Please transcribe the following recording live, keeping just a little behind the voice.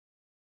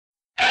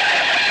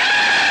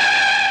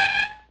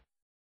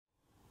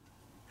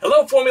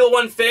Hello Formula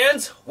One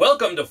fans,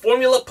 welcome to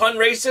Formula Pun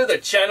Racer, the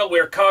channel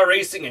where car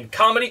racing and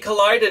comedy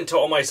collide, and to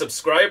all my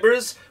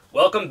subscribers,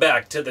 welcome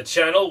back to the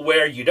channel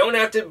where you don't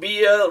have to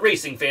be a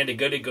racing fan to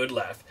get a good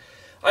laugh.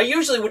 I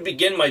usually would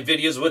begin my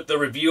videos with the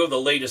review of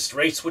the latest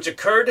race which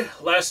occurred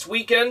last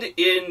weekend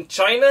in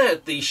China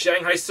at the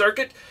Shanghai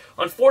circuit.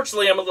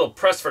 Unfortunately, I'm a little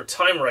pressed for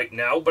time right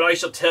now, but I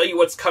shall tell you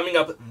what's coming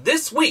up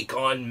this week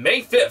on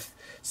May 5th,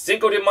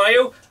 Cinco de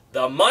Mayo,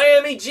 the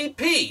Miami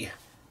GP.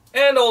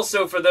 And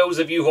also, for those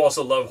of you who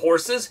also love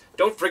horses,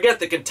 don't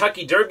forget the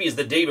Kentucky Derby is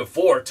the day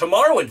before.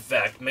 Tomorrow, in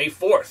fact, May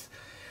 4th.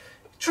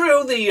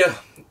 True, the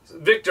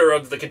victor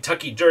of the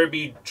Kentucky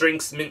Derby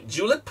drinks mint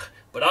julep,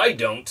 but I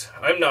don't.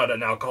 I'm not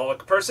an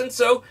alcoholic person,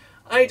 so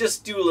I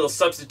just do a little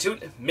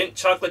substitute. Mint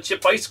chocolate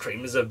chip ice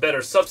cream is a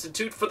better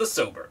substitute for the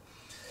sober.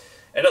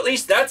 And at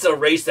least that's a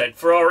race that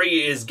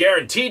Ferrari is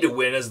guaranteed to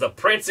win, as the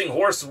prancing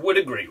horse would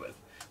agree with.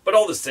 But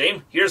all the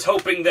same, here's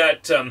hoping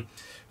that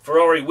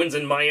Ferrari wins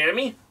in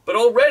Miami. But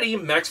already,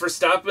 Max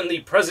Verstappen, the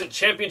present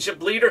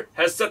championship leader,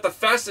 has set the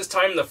fastest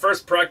time in the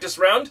first practice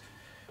round.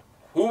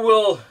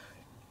 Will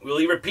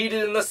he repeat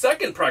it in the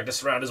second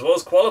practice round as well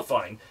as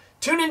qualifying?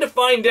 Tune in to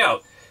find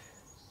out.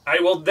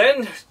 I will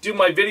then do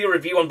my video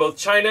review on both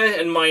China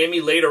and Miami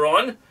later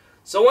on.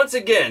 So once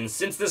again,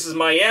 since this is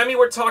Miami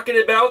we're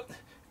talking about,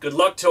 good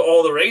luck to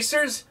all the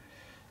racers.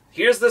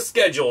 Here's the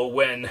schedule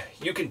when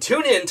you can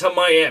tune in to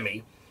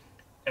Miami.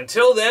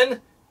 Until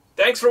then,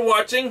 thanks for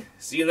watching,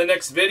 see you in the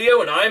next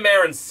video, and I'm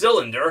Aaron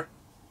Cylinder,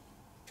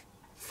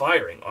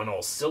 firing on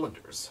all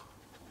cylinders.